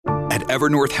At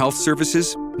Evernorth Health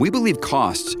Services, we believe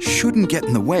costs shouldn't get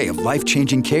in the way of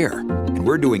life-changing care, and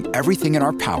we're doing everything in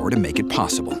our power to make it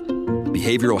possible.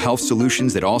 Behavioral health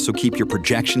solutions that also keep your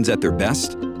projections at their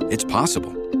best? It's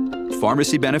possible.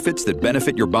 Pharmacy benefits that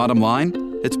benefit your bottom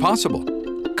line? It's possible.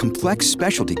 Complex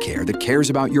specialty care that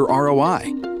cares about your ROI?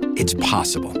 It's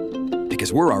possible.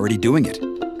 Because we're already doing it.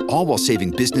 All while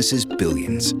saving businesses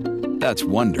billions. That's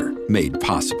Wonder made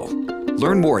possible.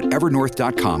 Learn more at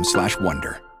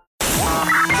evernorth.com/wonder.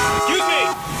 Excuse me!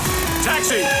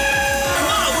 Taxi! Come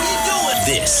on, what are you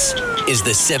doing? This is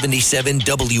the 77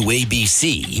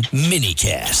 WABC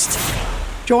minicast.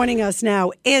 Joining us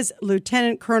now is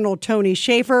Lieutenant Colonel Tony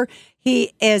Shaffer.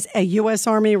 He is a U.S.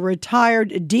 Army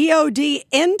retired DOD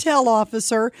intel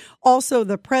officer, also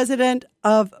the president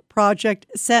of Project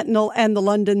Sentinel and the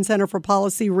London Center for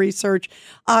Policy Research.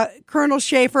 Colonel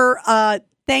Shaffer,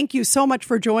 thank you so much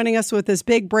for joining us with this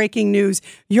big breaking news.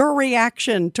 Your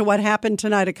reaction to what happened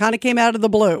tonight, it kind of came out of the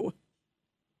blue.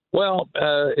 Well,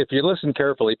 if you listen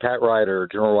carefully, Pat Ryder,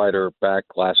 General Ryder, back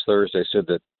last Thursday said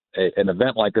that an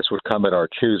event like this would come at our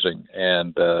choosing.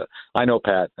 And I know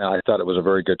Pat, and I thought it was a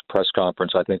very good press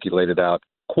conference. I think he laid it out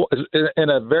in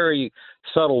a very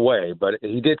subtle way, but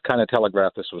he did kind of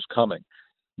telegraph this was coming.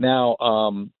 Now,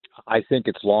 I think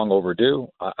it's long overdue.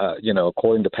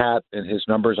 According to Pat and his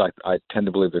numbers, I tend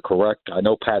to believe they're correct. I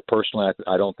know Pat personally.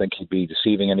 I don't think he'd be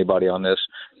deceiving anybody on this.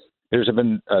 There's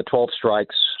been 12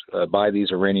 strikes by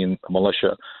these Iranian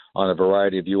militia on a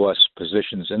variety of U.S.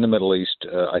 positions in the Middle East.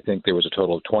 I think there was a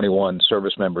total of 21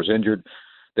 service members injured.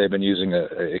 They've been using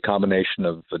a combination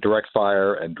of direct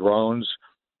fire and drones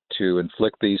to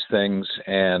inflict these things.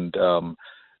 And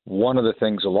one of the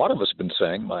things a lot of us have been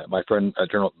saying, my friend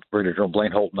Brigadier General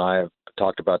Blaine Holt and I have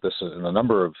talked about this in a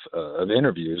number of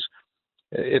interviews,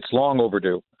 it's long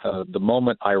overdue. The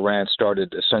moment Iran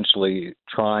started essentially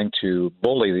trying to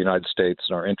bully the United States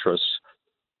and our interests,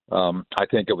 I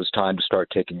think it was time to start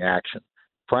taking action.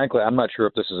 Frankly, I'm not sure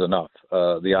if this is enough.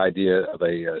 The idea of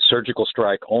a surgical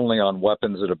strike only on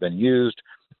weapons that have been used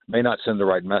may not send the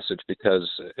right message because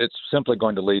it's simply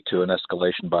going to lead to an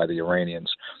escalation by the Iranians.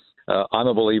 I'm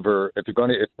a believer if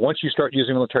once you start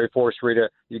using military force, Rita,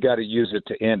 you got to use it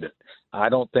to end it. I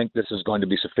don't think this is going to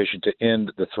be sufficient to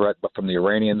end the threat from the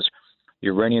Iranians. The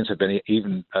Iranians have been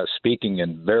even speaking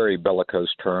in very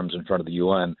bellicose terms in front of the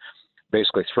UN,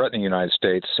 basically threatening the United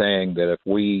States, saying that if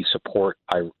we support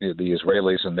the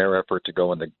Israelis in their effort to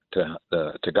go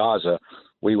to Gaza,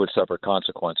 we would suffer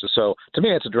consequences. So to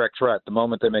me, it's a direct threat. The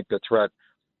moment they make the threat,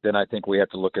 then I think we have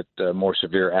to look at more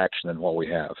severe action than what we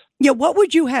have. Yeah, what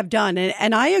would you have done?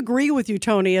 And I agree with you,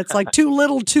 Tony. It's like too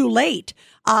little, too late.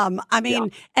 And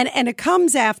it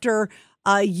comes after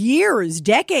years,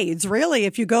 decades, really.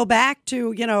 If you go back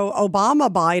to,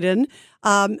 Obama, Biden,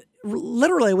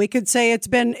 literally, we could say it's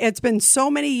been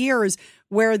so many years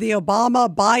where the Obama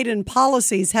Biden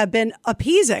policies have been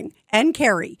appeasing and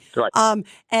carry. Right.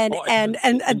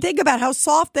 And think about how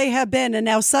soft they have been, and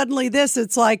now suddenly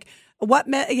it's like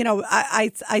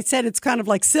I said it's kind of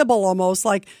like Sybil almost,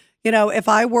 like, if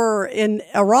I were in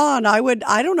Iran, I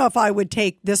don't know if I would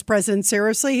take this president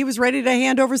seriously. He was ready to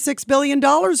hand over $6 billion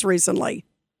recently.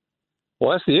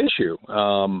 Well, that's the issue.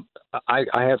 I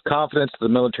have confidence the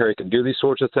military can do these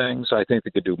sorts of things. I think they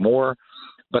could do more,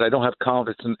 but I don't have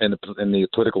confidence in the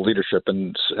political leadership,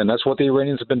 and that's what the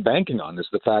Iranians have been banking on, is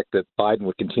the fact that Biden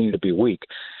would continue to be weak.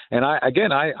 And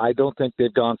I don't think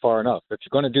they've gone far enough. If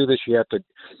you're going to do this, you have to.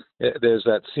 There's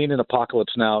that scene in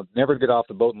Apocalypse Now: never get off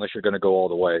the boat unless you're going to go all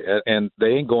the way, and they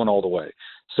ain't going all the way.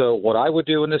 So what I would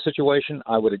do in this situation,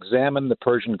 I would examine the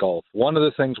Persian Gulf. One of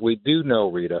the things we do know,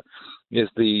 Rita, is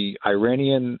the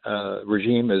Iranian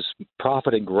regime is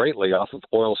profiting greatly off of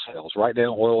oil sales. Right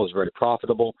now, oil is very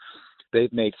profitable.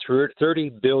 They've made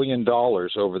 $30 billion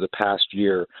over the past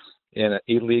year in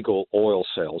illegal oil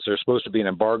sales. There's supposed to be an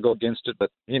embargo against it, but,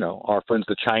 our friends,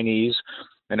 the Chinese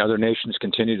and other nations,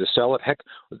 continue to sell it. Heck,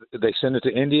 they send it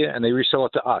to India and they resell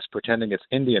it to us, pretending it's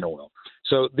Indian oil.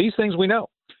 So these things we know,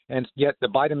 and yet the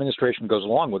Biden administration goes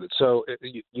along with it. So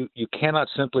you cannot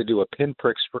simply do a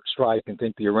pinprick strike and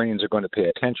think the Iranians are going to pay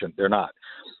attention. They're not.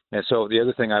 And so the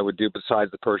other thing I would do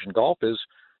besides the Persian Gulf is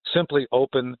simply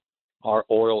open our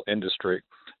oil industry,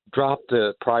 drop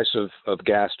the price of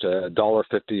gas to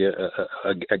 $1.50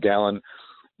 a gallon,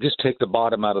 just take the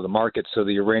bottom out of the market so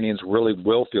the Iranians really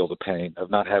will feel the pain of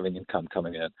not having income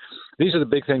coming in. These are the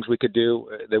big things we could do.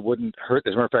 They wouldn't hurt.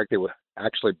 As a matter of fact, they would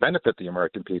actually benefit the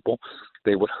American people.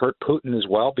 They would hurt Putin as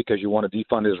well because you want to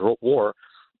defund his war.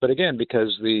 But again,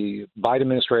 because the Biden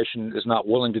administration is not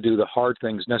willing to do the hard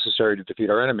things necessary to defeat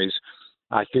our enemies,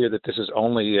 I fear that this is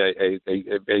only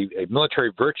a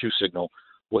military virtue signal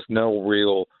with no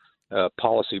real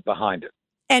policy behind it.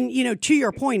 And, to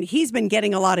your point, he's been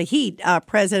getting a lot of heat,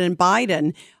 President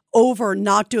Biden, over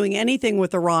not doing anything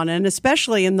with Iran. And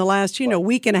especially in the last,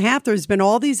 week and a half, there's been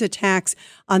all these attacks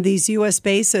on these U.S.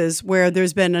 bases where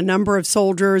there's been a number of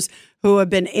soldiers who have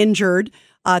been injured.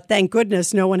 Thank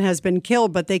goodness no one has been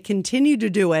killed, but they continue to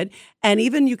do it. And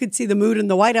even you could see the mood in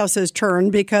the White House has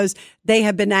turned because they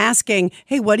have been asking,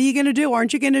 hey, what are you going to do?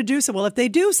 Aren't you going to do so? Well, if they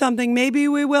do something, maybe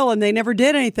we will. And they never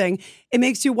did anything. It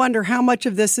makes you wonder how much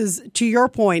of this is, to your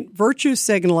point, virtue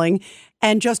signaling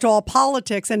and just all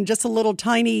politics and just a little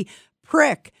tiny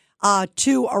prick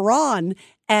to Iran.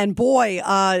 And boy,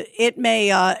 it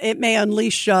may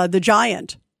unleash the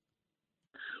giant.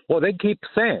 Well, they keep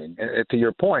saying, to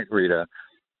your point, Rita,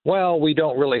 well, we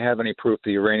don't really have any proof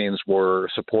the Iranians were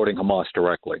supporting Hamas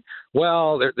directly.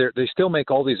 Well, they still make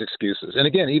all these excuses. And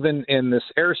again, even in this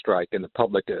airstrike, in the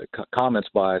public comments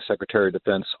by Secretary of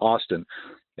Defense Austin,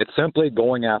 it's simply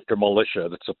going after militia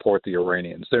that support the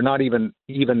Iranians. They're not even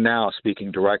now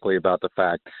speaking directly about the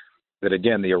fact that,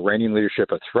 again, the Iranian leadership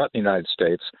have threatened the United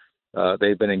States.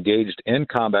 They've been engaged in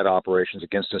combat operations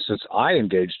against us since I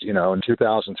engaged, in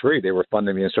 2003. They were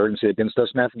funding the insurgency against us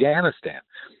in Afghanistan.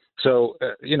 So,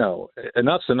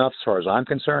 enough's enough as far as I'm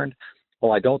concerned.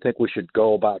 Well, I don't think we should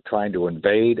go about trying to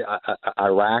invade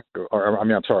Iran,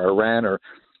 or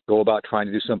go about trying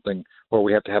to do something where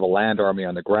we have to have a land army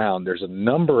on the ground. There's a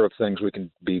number of things we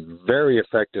can be very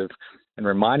effective in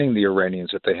reminding the Iranians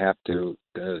that they have to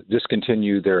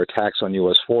discontinue their attacks on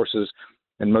U.S. forces,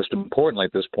 and most importantly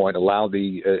at this point, allow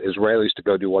the Israelis to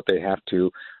go do what they have to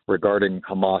regarding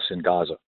Hamas in Gaza.